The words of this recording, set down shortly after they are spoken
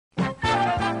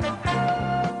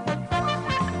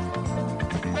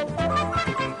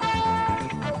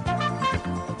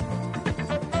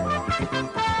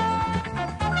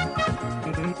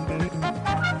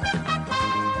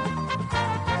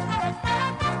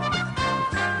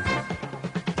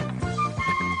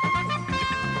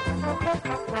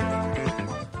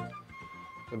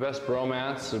best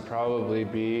bromance would probably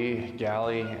be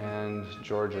Gally and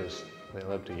George's. They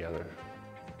live together.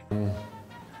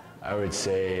 I would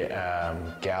say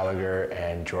Gallagher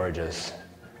and George's.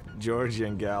 Georgie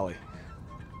and Gally.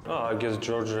 Oh, I guess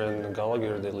George and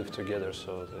Gallagher, they live together,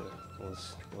 so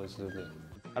let's do that.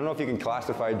 I don't know if you can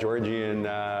classify Georgie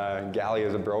and Gally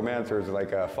as a bromance, or is it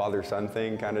like a father-son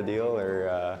thing kind of deal,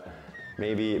 or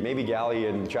maybe Gally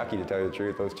and Chucky, to tell you the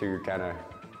truth. Those two are kind of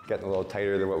getting a little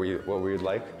tighter than what we would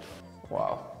like.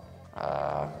 Wow.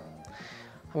 I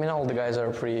mean, all the guys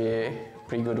are pretty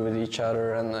good with each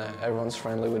other, and everyone's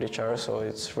friendly with each other, so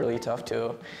it's really tough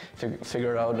to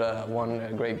figure out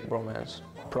one great bromance.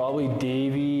 Probably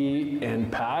Davey and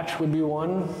Patch would be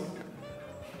one.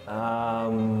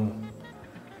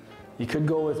 You could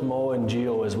go with Mo and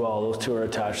Gio as well. Those two are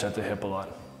attached at the hip a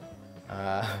lot.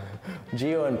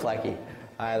 Gio and Plecky.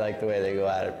 I like the way they go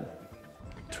at it.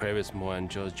 Travis Mo and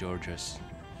Joe Georges.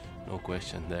 No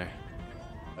question there.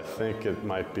 I think it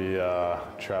might be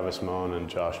Travis Moan and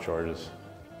Josh Georges.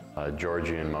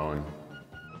 Georgie and Moan.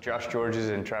 Josh George's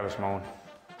and Travis Moan.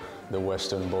 The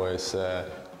Western boys,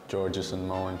 Georges and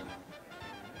Moan.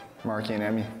 Marky and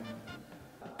Emmy.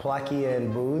 Plecky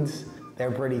and Boods,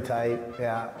 they're pretty tight,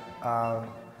 yeah.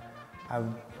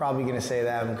 I'm probably gonna say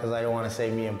them because I don't want to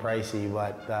say me and Pricey,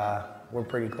 but we're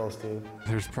pretty close too.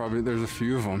 There's a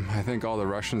few of them. I think all the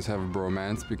Russians have a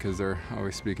bromance because they're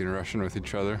always speaking Russian with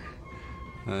each other.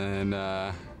 And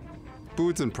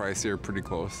Boots and Pricey are pretty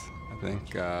close, I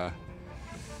think.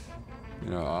 You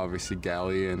know, obviously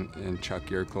Gally and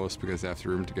Chucky are close because they have to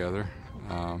room together.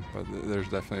 But there's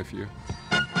definitely a few.